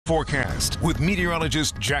forecast with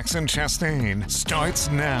meteorologist Jackson Chastain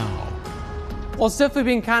starts now. Well, it's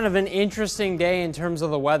definitely been kind of an interesting day in terms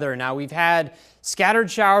of the weather. Now, we've had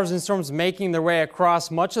scattered showers and storms making their way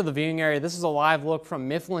across much of the viewing area. This is a live look from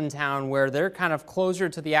Mifflintown, where they're kind of closer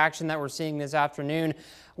to the action that we're seeing this afternoon,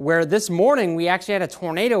 where this morning we actually had a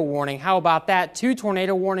tornado warning. How about that? 2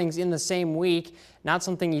 tornado warnings in the same week. Not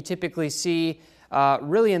something you typically see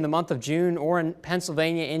really in the month of June or in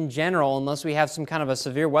Pennsylvania in general, unless we have some kind of a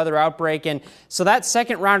severe weather outbreak. And so that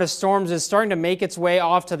second round of storms is starting to make its way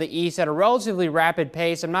off to the east at a relatively rapid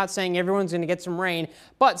pace. I'm not saying everyone's going to get some rain,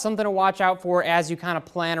 but something to watch out for as you kind of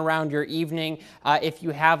plan around your evening, if you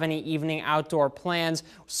have any evening outdoor plans.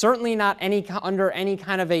 Certainly not under any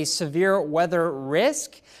kind of a severe weather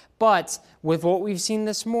risk. But with what we've seen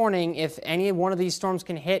this morning, if any one of these storms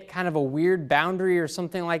can hit kind of a weird boundary or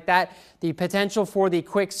something like that, the potential for the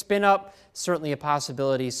quick spin up, certainly a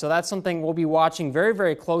possibility. So that's something we'll be watching very,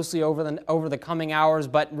 very closely over the coming hours,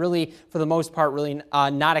 but really, for the most part, really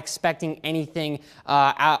not expecting anything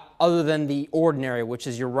other than the ordinary, which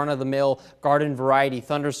is your run-of-the-mill garden variety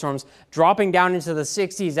thunderstorms, dropping down into the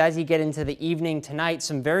 60s as you get into the evening tonight.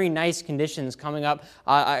 Some very nice conditions coming up.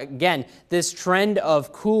 Again, this trend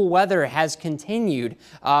of cool weather has continued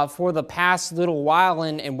for the past little while,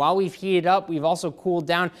 and while we've heated up, we've also cooled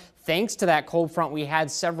down thanks to that cold front we had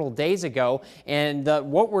several days ago. And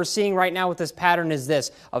what we're seeing right now with this pattern is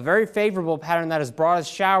this, a very favorable pattern that has brought us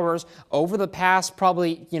showers over the past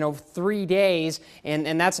probably 3 days,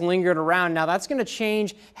 and that's lingered around. Now that's going to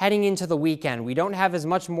change heading into the weekend. We don't have as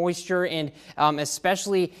much moisture, and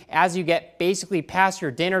especially as you get basically past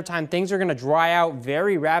your dinner time, things are going to dry out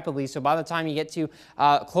very rapidly. So by the time you get to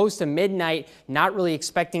close to midnight, not really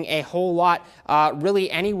expecting a whole lot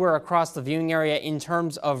really anywhere across the viewing area in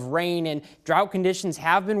terms of rain, and drought conditions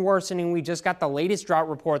have been worsening. We just got the latest drought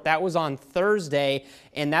report. That was on Thursday,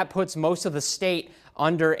 and that puts most of the state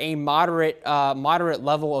under a moderate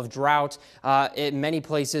level of drought. In many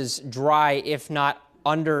places dry, if not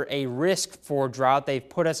under a risk for drought. They've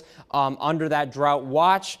put us under that drought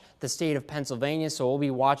watch, the state of Pennsylvania, so we'll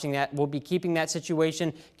be watching that. We'll be keeping that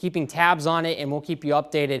situation, keeping tabs on it, and we'll keep you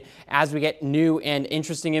updated as we get new and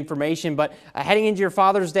interesting information. But heading into your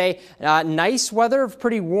Father's Day, nice weather,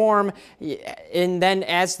 pretty warm, and then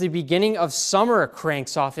as the beginning of summer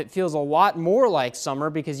cranks off, it feels a lot more like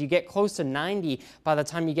summer because you get close to 90 by the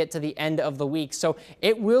time you get to the end of the week. So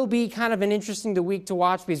it will be kind of an interesting week to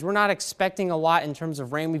watch because we're not expecting a lot in terms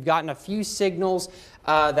of rain. We've gotten a few signals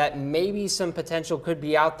that maybe some potential could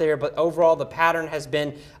be out there, but overall the pattern has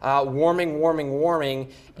been warming,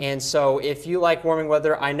 and so if you like warming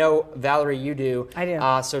weather, I know, Valerie, you do. I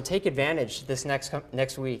do. So take advantage this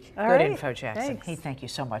next week. Good info, Jackson. Thanks. Hey, thank you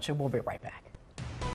so much, and we'll be right back.